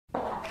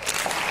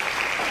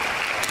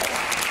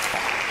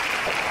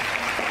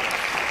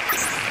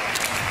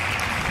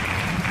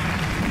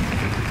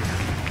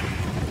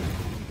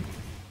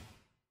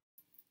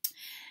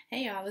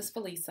it's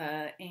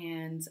Felisa,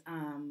 and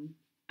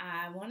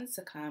I wanted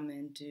to come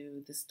and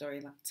do the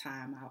story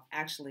time.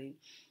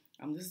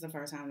 This is the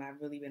first time that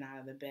I've really been out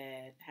of the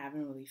bed.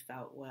 Haven't really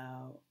felt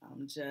well.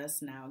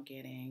 Just now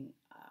getting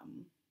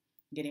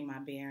my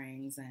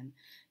bearings and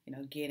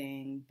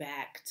getting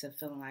back to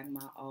feeling like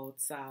my old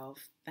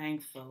self.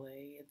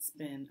 Thankfully, it's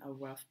been a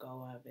rough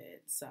go of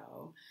it.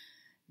 So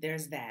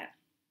there's that.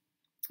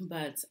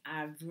 But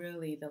I've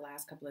really, the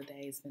last couple of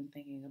days, been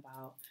thinking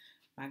about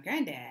my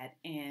granddad.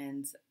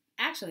 And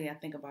actually, I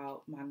think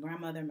about my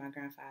grandmother, my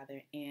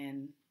grandfather,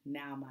 and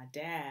now my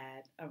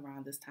dad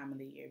around this time of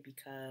the year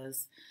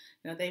because,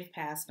 they've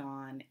passed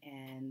on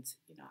and,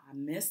 I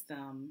miss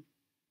them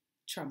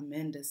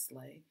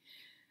tremendously.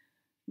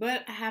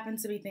 But I happen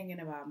to be thinking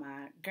about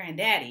my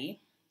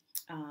granddaddy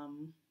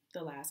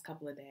the last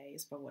couple of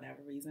days for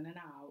whatever reason. And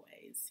I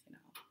always,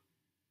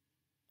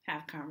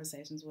 have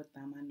conversations with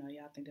them. I know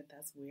y'all think that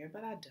that's weird,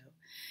 but I do.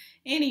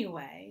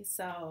 Anyway,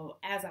 so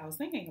as I was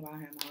thinking about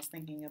him, I was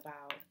thinking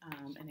about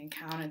an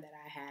encounter that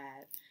I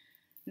had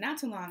not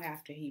too long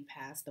after he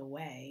passed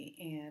away.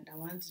 And I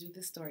wanted to do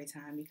this story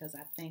time because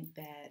I think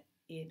that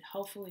it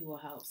hopefully will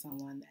help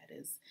someone that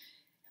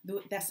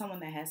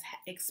has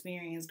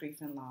experienced grief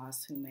and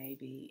loss who may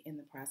be in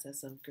the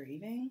process of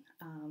grieving,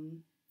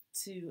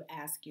 to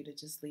ask you to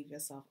just leave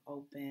yourself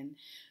open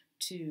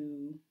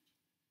to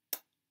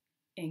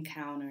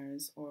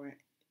encounters or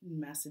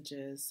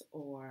messages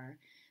or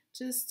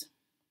just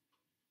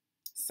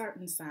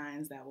certain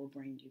signs that will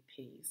bring you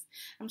peace.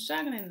 I'm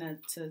struggling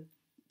to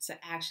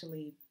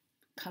actually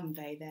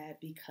convey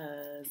that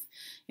because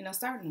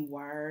certain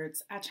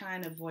words I try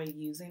and avoid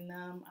using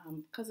them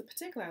because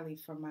particularly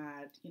for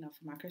my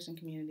Christian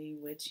community,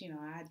 which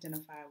I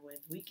identify with,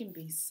 we can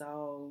be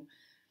so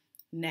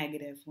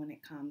negative when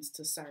it comes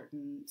to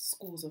certain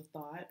schools of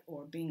thought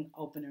or being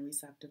open and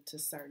receptive to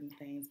certain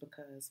things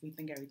because we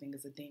think everything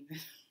is a demon.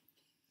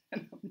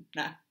 And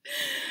I'm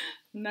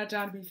not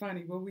trying to be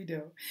funny, but we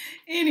do.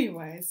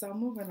 Anyway, so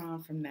moving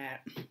on from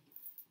that,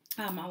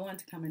 I wanted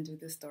to come and do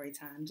this story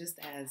time just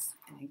as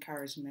an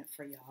encouragement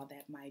for y'all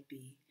that might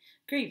be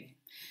grieving.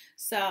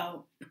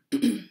 So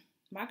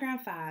my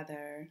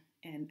grandfather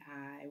and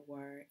I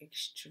were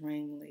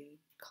extremely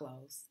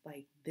close.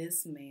 Like,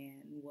 this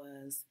man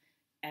was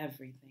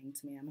everything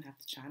to me. I'm gonna have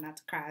to try not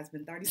to cry. It's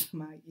been 30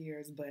 some odd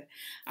years, but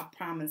I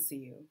promise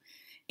you.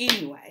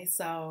 Anyway,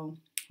 so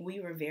we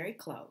were very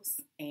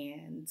close,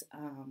 and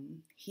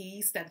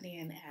he stepped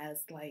in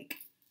as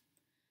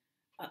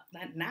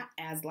not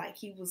as like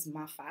he was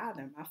my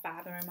father. My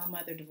father and my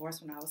mother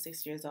divorced when I was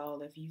 6 years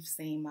old. If you've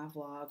seen my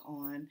vlog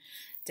on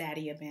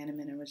daddy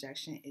abandonment and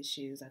rejection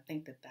issues, I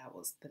think that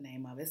was the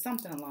name of it,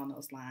 something along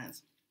those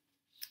lines.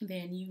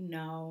 Then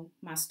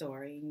my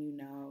story,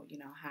 and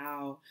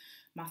how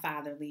my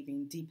father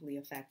leaving deeply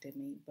affected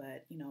me.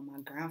 But my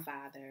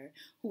grandfather,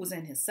 who was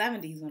in his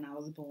 70s when I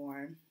was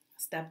born,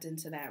 stepped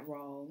into that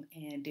role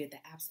and did the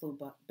absolute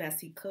best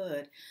he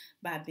could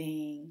by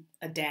being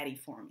a daddy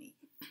for me.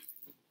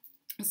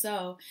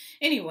 So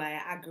anyway,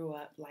 I grew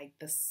up like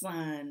the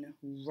sun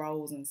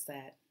rose and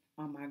set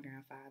on my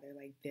grandfather.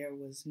 Like, there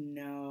was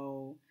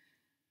no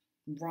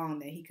wrong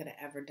that he could have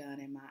ever done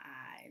in my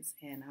eyes.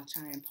 And I'll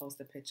try and post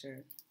a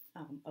picture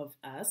of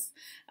us.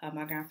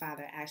 My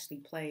grandfather actually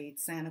played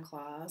Santa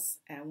Claus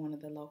at one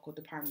of the local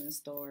department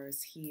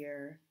stores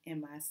here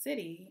in my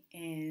city,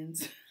 and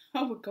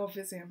I would go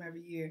visit him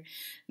every year.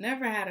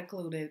 Never had a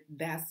clue that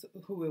that's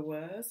who it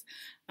was,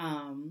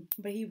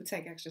 but he would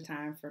take extra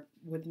time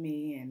with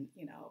me and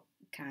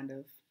kind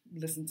of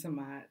listen to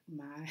my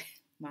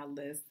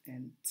list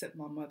and tip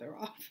my mother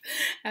off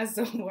as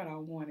to what I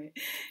wanted.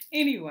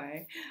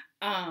 Anyway,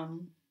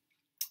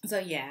 so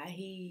yeah,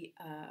 he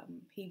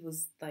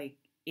was like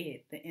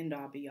the end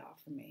all be all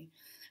for me.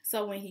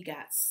 So when he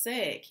got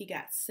sick.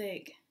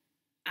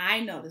 I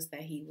noticed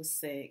that he was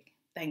sick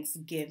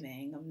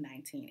Thanksgiving of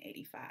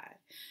 1985.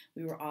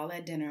 We were all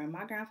at dinner, and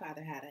my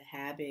grandfather had a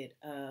habit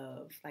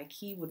of, like,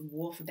 he would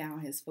wolf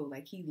down his food.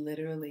 Like, he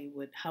literally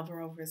would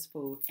hover over his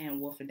food and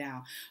wolf it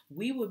down.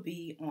 We would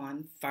be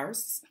on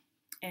firsts,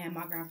 and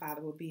my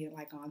grandfather would be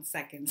like on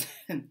seconds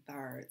and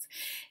thirds.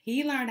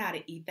 He learned how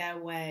to eat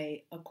that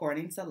way,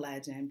 according to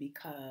legend,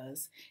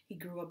 because he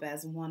grew up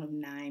as one of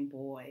 9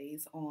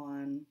 boys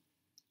on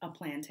a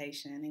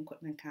plantation in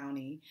Quitman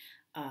County,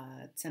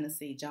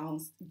 Tennessee,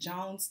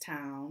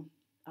 Jonestown,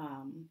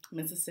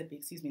 Mississippi.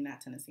 Excuse me,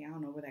 not Tennessee. I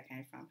don't know where that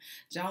came from.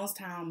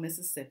 Jonestown,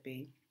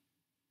 Mississippi,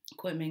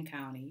 Quitman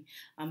County.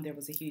 There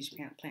was a huge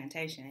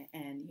plantation,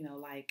 and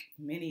like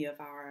many of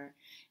our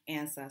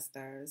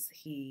ancestors,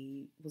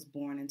 he was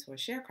born into a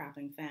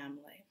sharecropping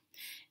family,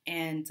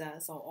 and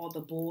so all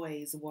the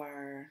boys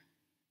were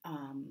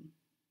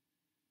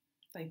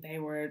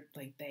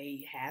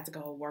they had to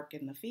go work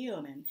in the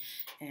field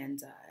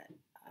and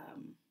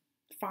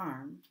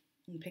farm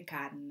and pick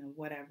cotton or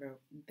whatever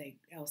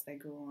else they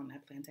grew on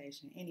that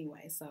plantation.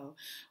 Anyway, so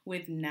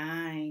with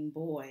 9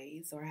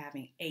 boys, or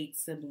having 8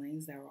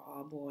 siblings that were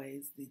all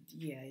boys, if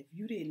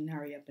you didn't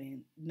hurry up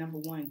and, number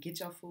one, get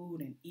your food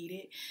and eat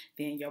it,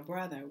 then your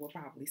brother will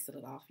probably steal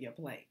it off your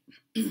plate.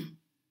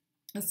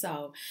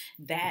 So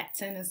that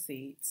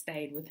tendency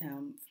stayed with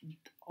him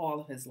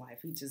all of his life.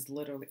 He just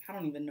literally, I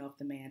don't even know if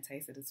the man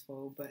tasted his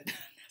food, but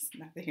that's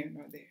neither here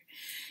nor there.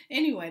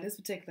 Anyway, this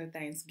particular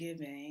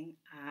Thanksgiving,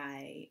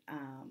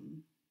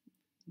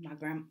 my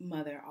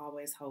grandmother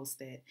always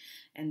hosted,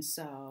 and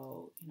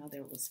so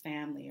there was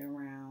family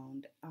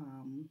around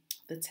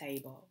the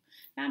table.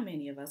 Not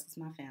many of us, because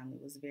my family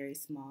was very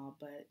small,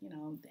 but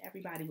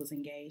everybody was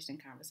engaged in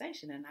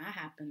conversation, and I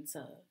happened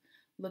to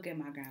look at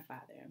my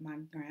grandfather. My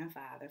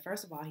grandfather,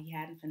 first of all, he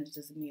hadn't finished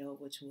his meal,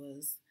 which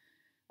was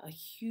a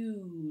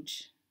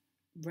huge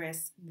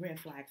red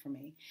flag for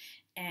me,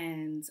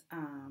 and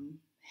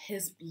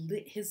his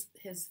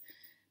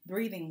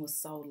breathing was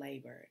so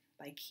labored.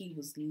 Like he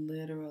was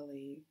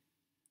literally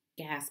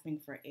gasping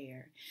for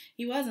air.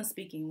 He wasn't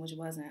speaking, which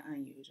wasn't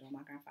unusual.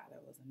 My grandfather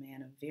was a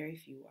man of very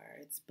few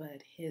words,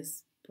 but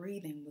his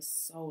breathing was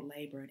so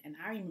labored. And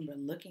I remember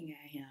looking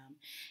at him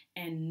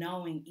and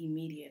knowing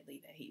immediately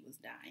that he was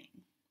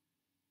dying.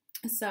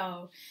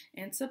 So,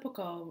 in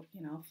typical,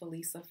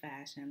 Felisa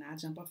fashion, I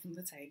jump up from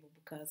the table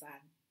because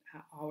I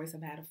always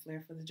have had a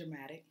flair for the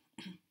dramatic.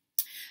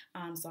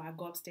 So I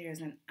go upstairs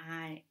and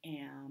I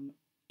am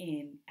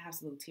in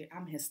absolute tears.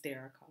 I'm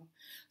hysterical.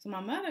 So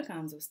my mother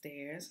comes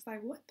upstairs. It's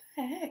like, what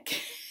the heck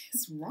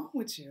is wrong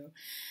with you?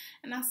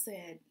 And I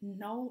said,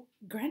 no,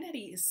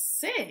 Granddaddy is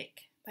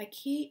sick. Like,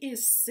 he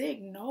is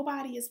sick.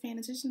 Nobody is paying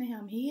attention to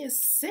him. He is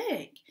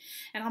sick.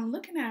 And I'm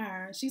looking at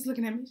her. She's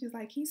looking at me. She's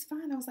like, he's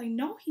fine. I was like,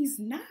 no, he's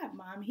not,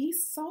 Mom.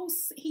 He's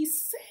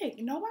sick.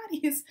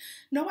 Nobody's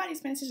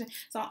paying attention.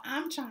 So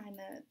I'm trying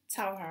to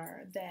tell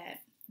her that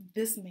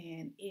this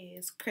man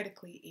is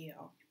critically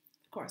ill.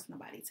 Of course,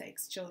 nobody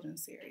takes children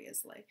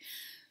seriously.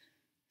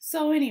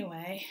 So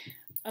anyway,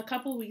 a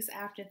couple weeks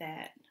after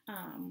that,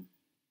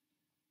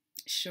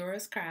 sure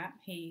as crap,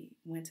 he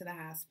went to the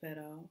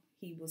hospital.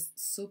 He was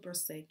super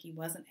sick. He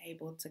wasn't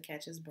able to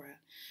catch his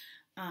breath.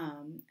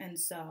 And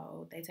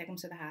so they take him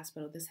to the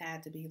hospital. This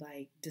had to be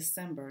like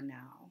December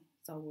now.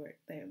 So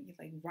they're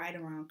like right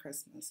around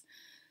Christmas.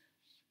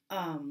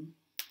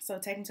 So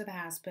take him to the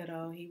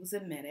hospital. He was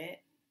admitted.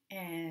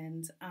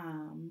 And,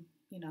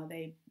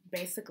 they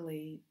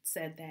basically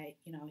said that,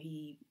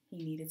 he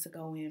needed to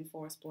go in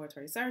for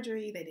exploratory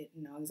surgery. They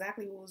didn't know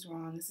exactly what was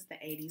wrong. This is the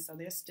 80s, so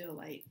they're still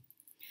like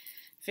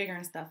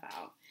figuring stuff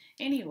out.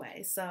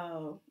 Anyway,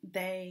 so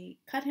they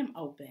cut him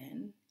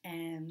open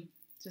and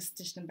just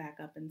stitched him back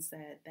up and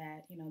said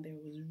that, there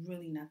was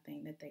really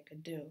nothing that they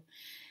could do.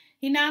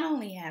 He not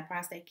only had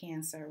prostate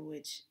cancer,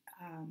 which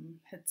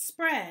had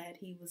spread,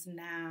 he was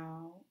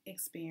now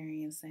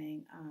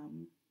experiencing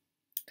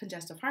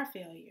congestive heart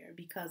failure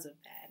because of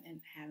that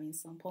and having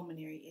some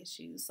pulmonary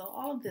issues. So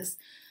all of this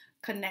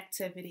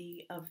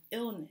connectivity of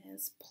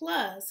illness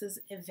plus his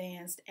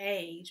advanced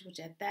age, which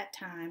at that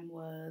time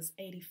was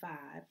 85,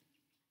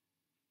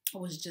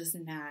 was just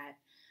not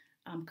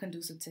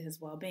conducive to his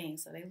well-being.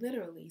 So they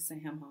literally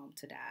sent him home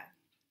to die.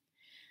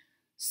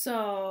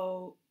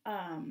 So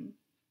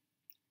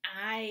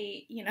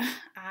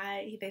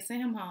they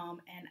sent him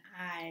home, and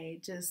I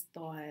just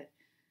thought,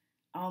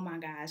 oh my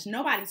gosh,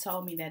 nobody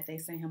told me that they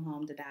sent him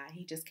home to die.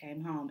 He just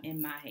came home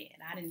in my head.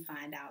 I didn't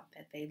find out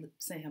that they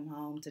sent him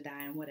home to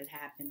die and what had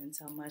happened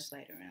until much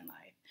later in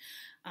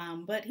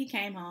life. But he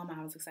came home.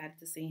 I was excited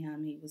to see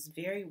him. He was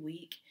very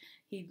weak.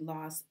 He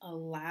lost a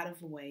lot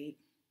of weight.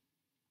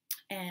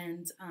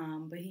 And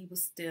but he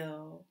was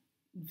still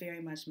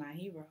very much my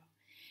hero.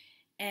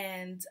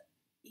 And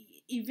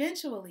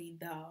eventually,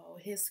 though,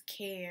 his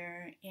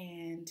care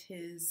and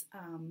his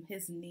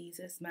needs,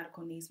 his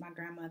medical needs, my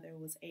grandmother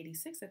was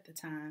 86 at the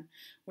time,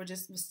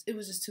 it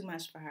was just too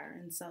much for her.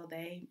 And so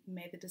they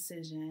made the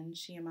decision,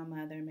 she and my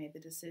mother made the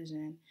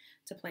decision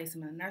to place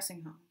him in a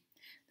nursing home.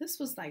 This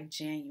was like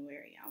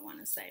January, I want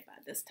to say. By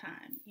this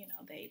time,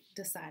 they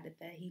decided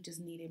that he just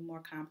needed more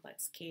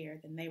complex care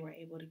than they were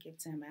able to give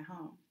to him at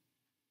home.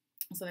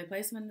 So they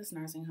placed him in this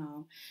nursing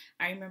home.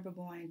 I remember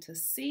going to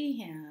see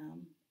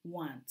him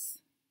once.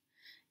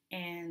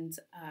 And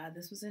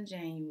this was in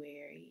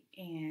January,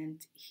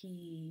 and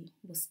he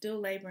was still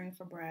laboring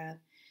for breath.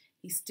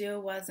 He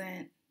still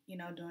wasn't,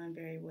 doing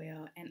very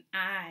well. And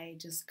I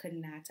just could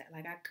not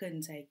I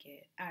couldn't take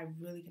it. I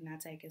really could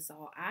not take it.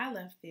 So I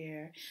left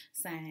there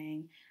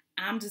saying,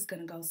 I'm just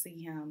going to go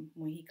see him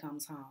when he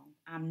comes home.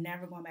 I'm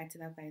never going back to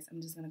that place.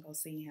 I'm just going to go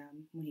see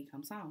him when he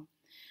comes home.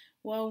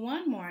 Well,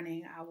 one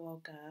morning I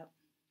woke up.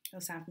 It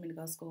was time for me to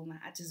go to school, and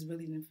I just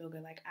really didn't feel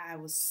good. Like, I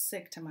was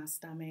sick to my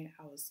stomach.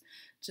 I was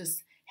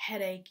just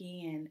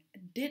headachy, and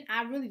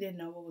I really didn't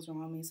know what was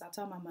wrong with me. So I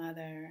told my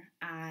mother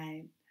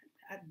I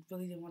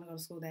really didn't want to go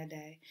to school that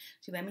day.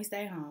 She let me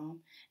stay home.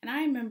 And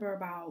I remember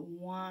about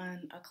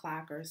 1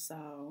 o'clock or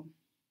so,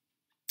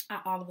 I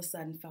all of a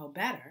sudden felt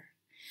better.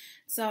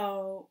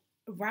 So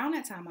around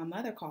that time, my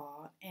mother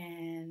called,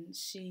 and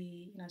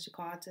she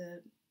called to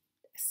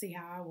see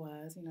how I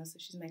was, so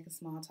she's making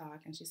small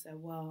talk, and she said,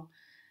 well,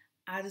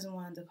 I just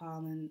wanted to call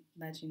and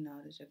let you know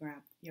that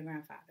your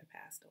grandfather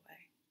passed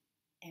away.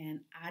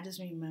 And I just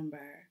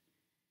remember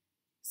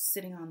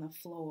sitting on the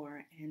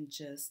floor and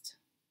just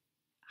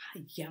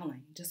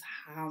yelling, just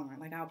hollering.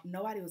 Like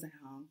nobody was at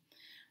home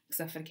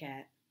except for the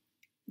cat,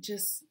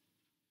 just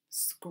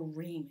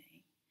screaming.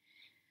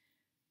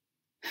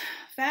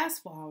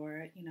 Fast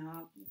forward,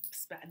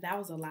 that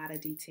was a lot of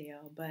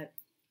detail, but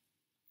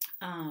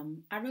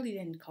I really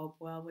didn't cope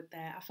well with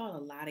that. I felt a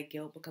lot of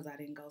guilt because I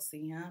didn't go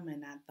see him,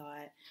 and I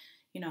thought,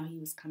 he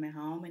was coming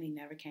home and he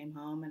never came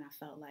home, and I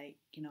felt like,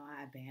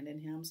 I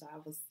abandoned him. So I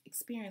was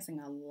experiencing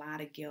a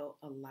lot of guilt,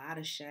 a lot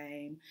of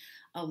shame,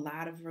 a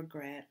lot of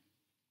regret.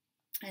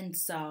 And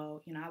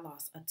so, I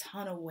lost a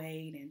ton of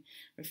weight and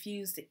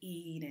refused to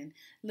eat and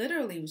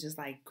literally was just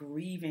like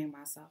grieving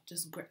myself.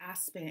 I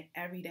spent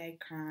every day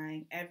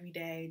crying, every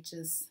day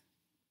just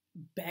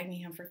begging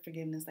him for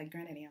forgiveness. Like,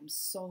 Granddaddy, I'm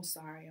so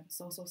sorry. I'm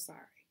so, so sorry.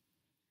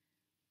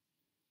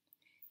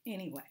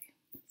 Anyway,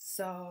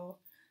 so,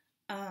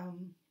 let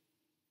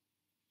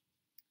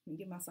me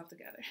get myself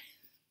together.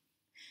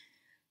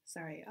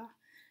 Sorry, y'all.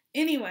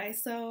 Anyway,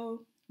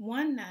 so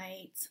one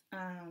night,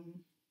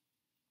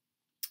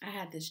 I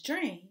had this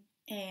dream,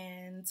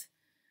 and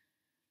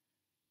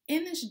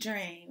in this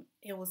dream,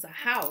 it was a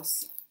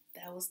house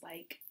that was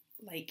like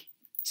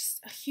just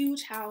a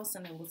huge house,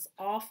 and it was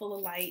all full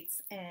of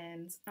lights,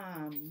 and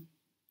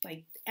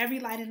like every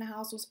light in the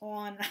house was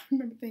on. I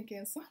remember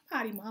thinking,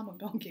 somebody mama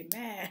gonna get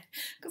mad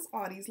because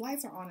all these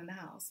lights are on in the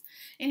house.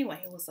 Anyway,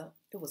 it was a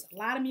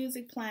lot of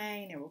music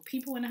playing. There were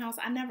people in the house.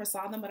 I never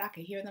saw them, but I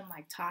could hear them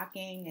like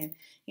talking and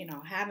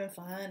having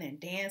fun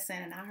and dancing,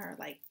 and I heard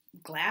like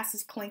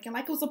glasses clinking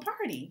like it was a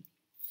party.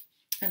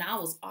 And I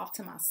was off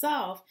to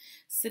myself,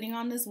 sitting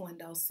on this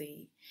window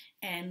seat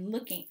and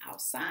looking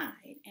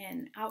outside.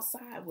 And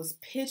outside was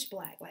pitch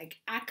black. Like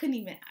I couldn't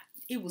even,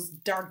 it was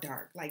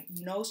dark, like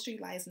no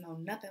street lights, no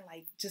nothing,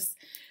 like just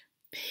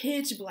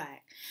pitch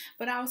black.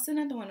 But I was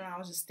sitting at the window and I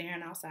was just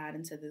staring outside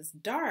into this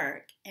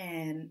dark.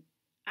 And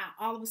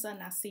all of a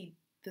sudden I see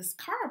this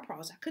car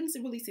approach. I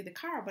couldn't really see the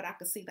car, but I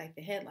could see like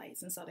the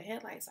headlights. And so the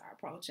headlights are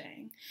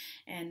approaching.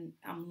 And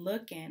I'm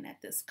looking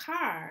at this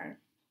car,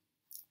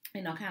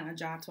 kind of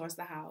drive towards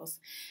the house.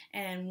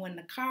 And when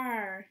the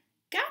car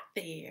got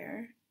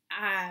there,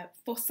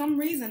 for some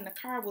reason, the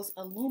car was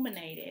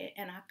illuminated,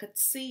 and I could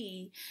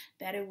see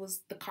that it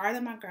was the car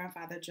that my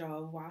grandfather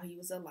drove while he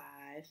was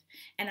alive.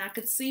 And I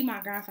could see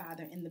my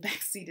grandfather in the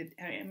backseat,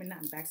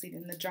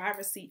 in the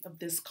driver's seat of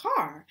this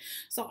car.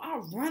 So I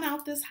run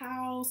out this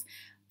house,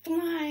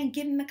 flying,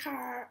 get in the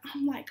car.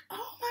 I'm like,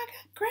 oh my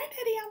God,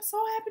 Granddaddy, I'm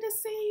so happy to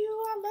see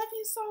you. I love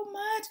you so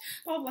much.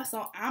 Blah, blah.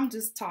 So I'm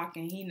just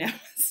talking. He never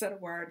said a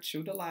word,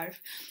 true to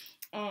life.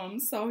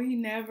 So he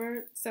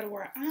never said a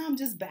word. I'm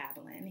just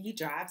babbling. He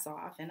drives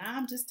off and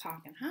I'm just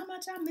talking. How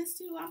much I missed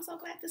you. I'm so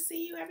glad to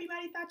see you.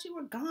 Everybody thought you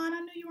were gone.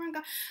 I knew you weren't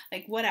gone.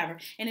 Like whatever.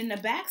 And in the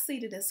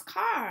backseat of this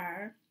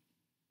car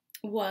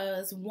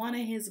was one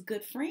of his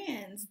good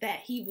friends that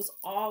he was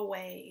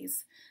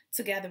always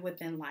together with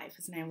in life.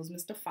 His name was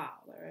Mr.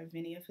 Fowler. If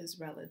any of his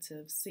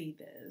relatives see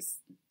this,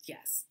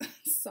 yes.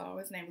 So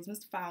his name was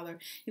Mr. Fowler.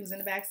 He was in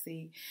the back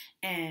seat,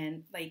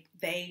 and like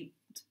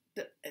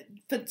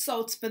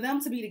for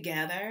them to be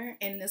together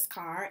in this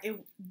car, it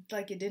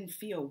didn't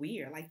feel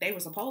weird. Like they were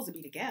supposed to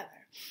be together.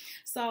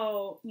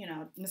 So,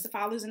 Mr.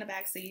 Fowler's in the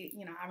back seat.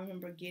 I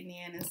remember getting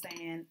in and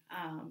saying,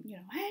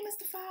 hey,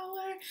 Mr.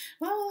 Fowler,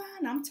 blah, blah, blah.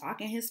 And I'm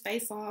talking his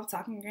face off,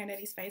 talking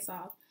Granddaddy's face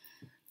off.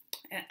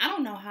 And I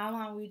don't know how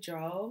long we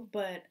drove,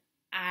 but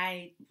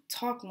I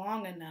talked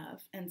long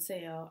enough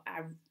until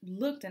I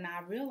looked and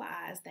I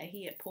realized that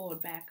he had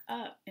pulled back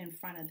up in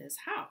front of this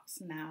house.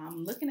 Now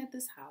I'm looking at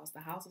this house. The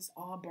house is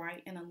all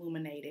bright and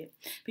illuminated.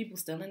 People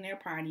still in there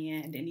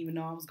partying and didn't even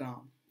know I was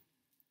gone.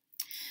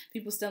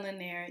 People still in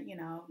there,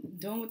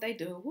 doing what they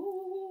do.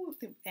 Woo.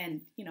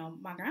 And,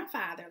 my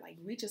grandfather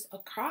reaches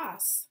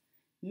across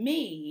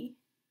me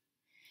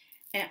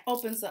and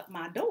opens up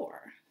my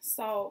door.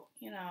 So,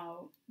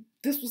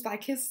 this was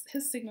like his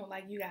signal,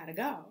 like, you gotta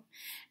go.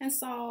 And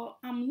so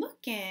I'm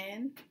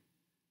looking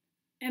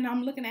at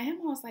him.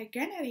 I was like,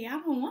 Granddaddy, I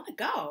don't want to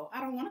go.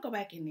 I don't want to go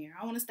back in there.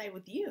 I want to stay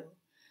with you.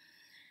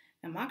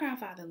 And my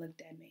grandfather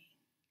looked at me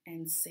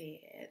and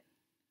said,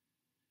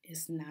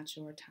 it's not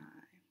your time.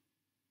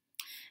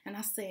 And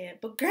I said,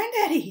 but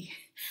Granddaddy,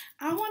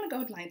 I want to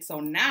go. So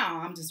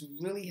now I'm just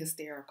really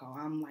hysterical.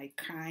 I'm like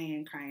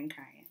crying.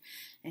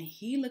 And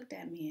he looked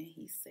at me and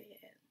he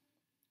said,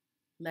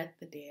 let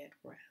the dead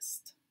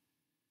rest.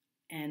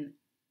 And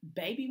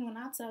baby, when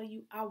I tell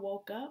you I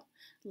woke up,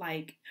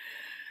 like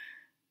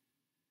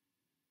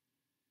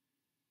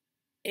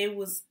it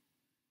was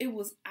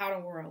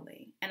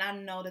outerworldly. And I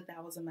know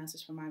that was a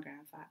message from my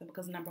grandfather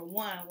because number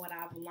one, what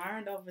I've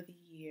learned over the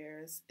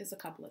years is a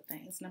couple of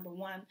things. Number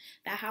one,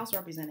 that house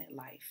represented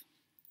life.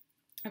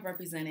 It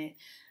represented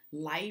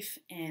life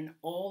and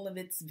all of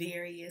its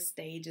various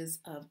stages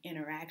of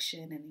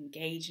interaction and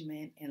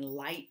engagement and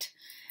light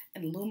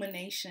and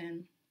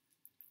illumination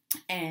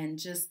and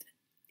just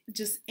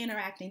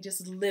interacting,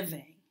 just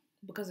living,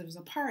 because it was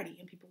a party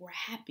and people were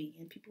happy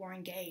and people were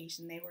engaged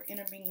and they were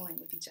intermingling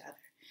with each other.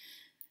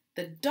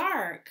 The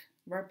dark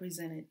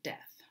represented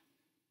death.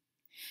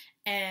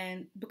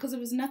 And because there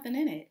was nothing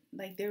in it,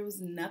 like there was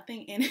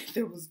nothing in it.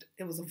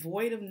 It was a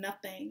void of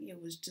nothing.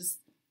 It was just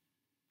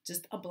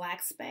a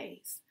black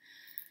space.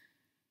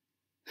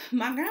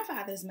 My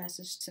grandfather's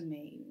message to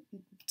me,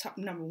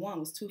 number one,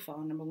 was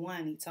twofold. Number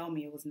one, he told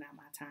me it was not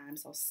my time,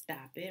 so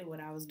stop it. What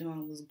I was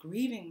doing was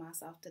grieving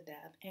myself to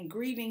death and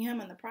grieving him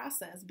in the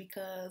process,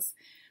 because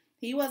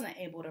he wasn't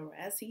able to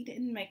rest. He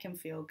didn't make him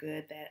feel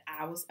good that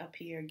I was up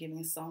here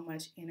giving so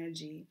much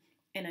energy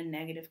in a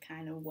negative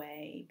kind of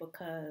way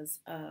because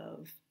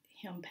of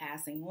him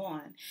passing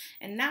on,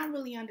 and not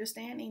really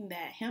understanding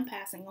that him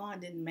passing on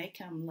didn't make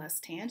him less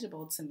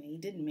tangible to me.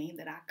 It didn't mean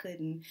that I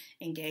couldn't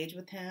engage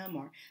with him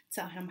or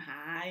tell him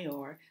hi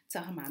or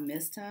tell him I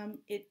missed him.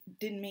 It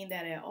didn't mean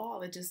that at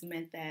all. It just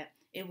meant that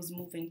it was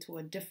moving to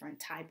a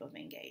different type of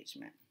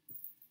engagement.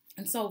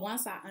 And so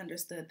once I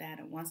understood that,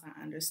 and once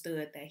I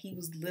understood that he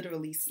was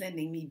literally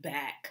sending me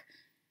back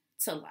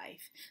to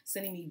life,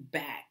 sending me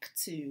back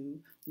to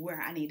where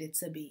I needed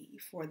to be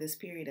for this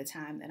period of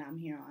time that I'm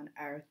here on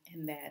earth,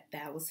 and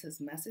that was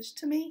his message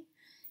to me,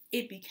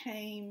 it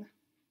became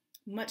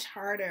much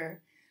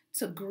harder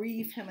to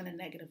grieve him in a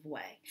negative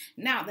way.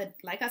 Now that,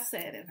 like I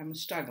said, and I'm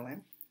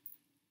struggling,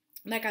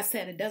 like I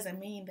said, it doesn't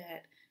mean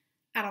that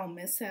I don't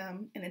miss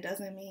him, and it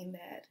doesn't mean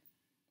that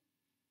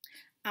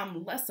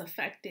I'm less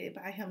affected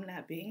by him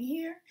not being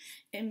here.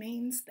 It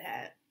means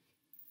that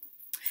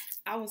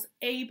I was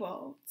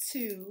able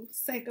to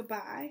say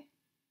goodbye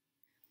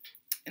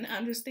and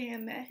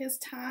understand that his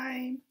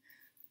time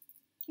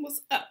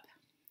was up.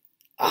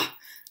 Oh,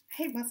 I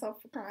hate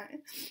myself for crying.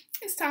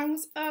 His time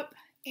was up,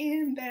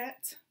 and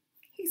that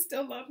he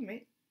still loved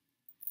me.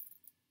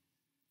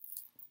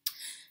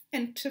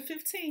 And to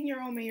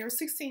 15-year-old me or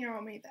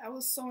 16-year-old me, that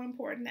was so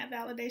important. That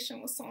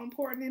validation was so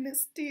important, and it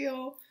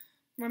still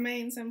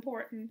remains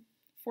important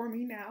for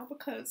me now,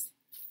 because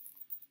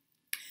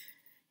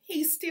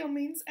he still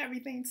means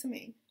everything to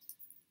me.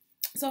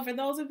 So for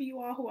those of you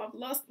all who have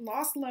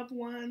lost loved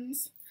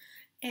ones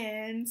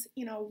and,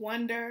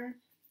 wonder,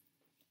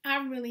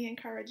 I really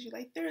encourage you,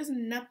 like, there is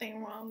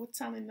nothing wrong with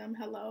telling them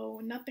hello,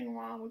 nothing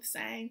wrong with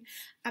saying,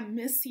 I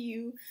miss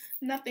you,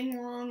 nothing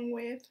wrong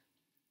with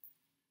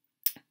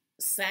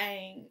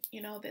saying,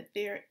 that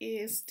there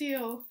is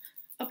still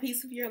a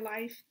piece of your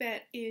life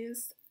that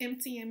is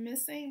empty and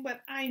missing.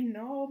 But I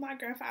know my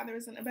grandfather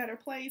is in a better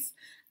place.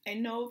 I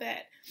know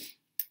that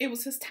it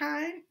was his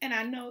time, and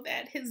I know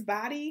that his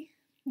body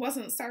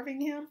wasn't serving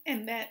him,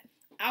 and that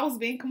I was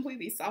being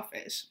completely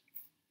selfish.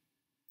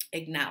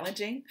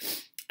 Acknowledging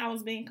I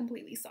was being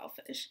completely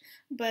selfish.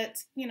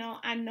 But,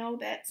 I know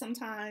that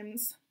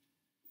sometimes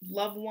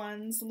loved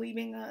ones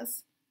leaving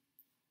us,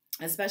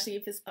 especially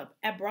if it's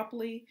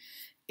abruptly,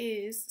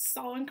 is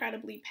so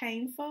incredibly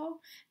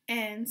painful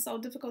and so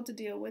difficult to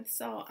deal with.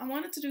 So I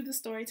wanted to do the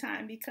story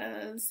time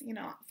because,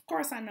 of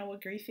course I know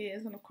what grief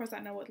is, and of course I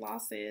know what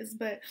loss is,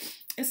 but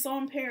it's so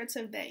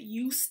imperative that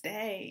you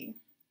stay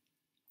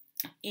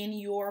on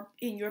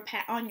your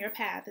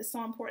path. It's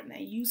so important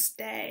that you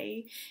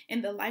stay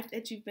in the life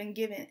that you've been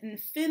given and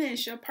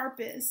finish your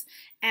purpose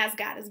as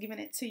God has given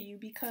it to you,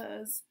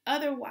 because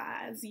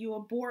otherwise you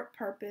abort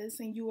purpose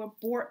and you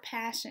abort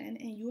passion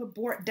and you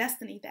abort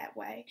destiny that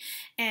way.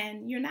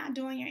 And you're not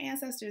doing your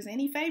ancestors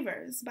any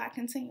favors by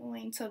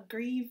continuing to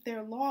grieve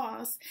their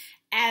loss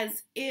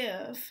as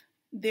if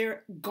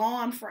they're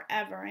gone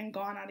forever and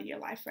gone out of your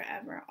life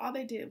forever. All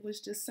they did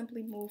was just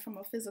simply move from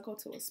a physical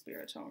to a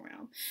spiritual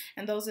realm.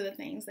 And those are the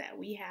things that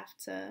we have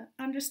to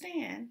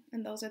understand.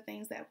 And those are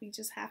things that we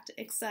just have to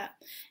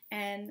accept.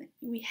 And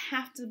we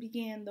have to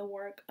begin the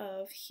work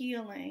of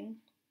healing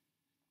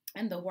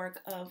and the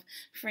work of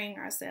freeing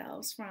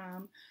ourselves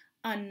from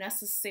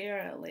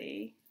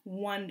unnecessarily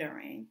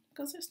wondering,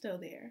 because they're still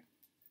there.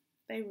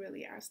 They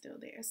really are still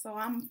there. So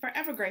I'm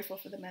forever grateful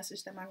for the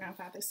message that my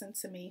grandfather sent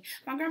to me.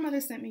 My grandmother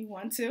sent me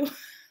one too.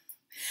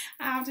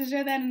 I'll have to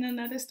share that in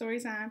another story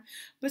time,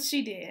 but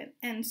she did.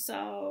 And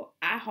so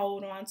I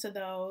hold on to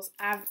those.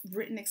 I've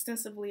written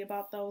extensively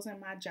about those in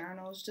my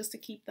journals just to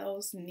keep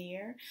those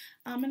near.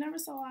 And every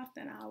so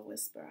often I'll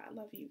whisper, I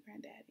love you,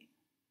 Granddaddy,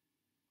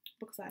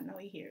 because I know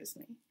he hears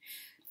me.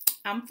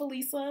 I'm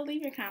Felisa.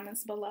 Leave your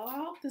comments below. I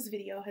hope this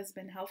video has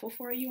been helpful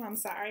for you. I'm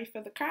sorry for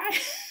the cry.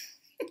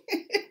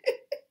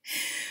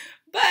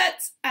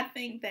 But I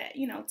think that,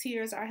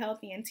 tears are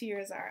healthy and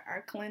tears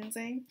are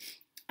cleansing.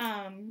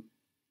 And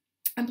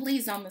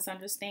please don't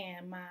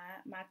misunderstand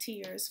my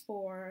tears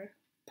for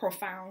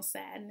profound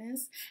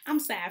sadness. I'm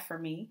sad for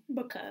me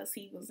because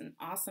he was an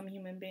awesome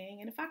human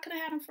being. And if I could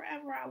have had him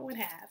forever, I would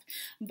have.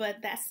 But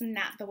that's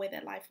not the way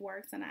that life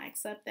works, and I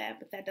accept that.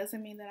 But that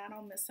doesn't mean that I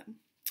don't miss him.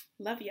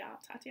 Love y'all.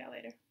 Talk to y'all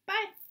later.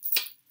 Bye.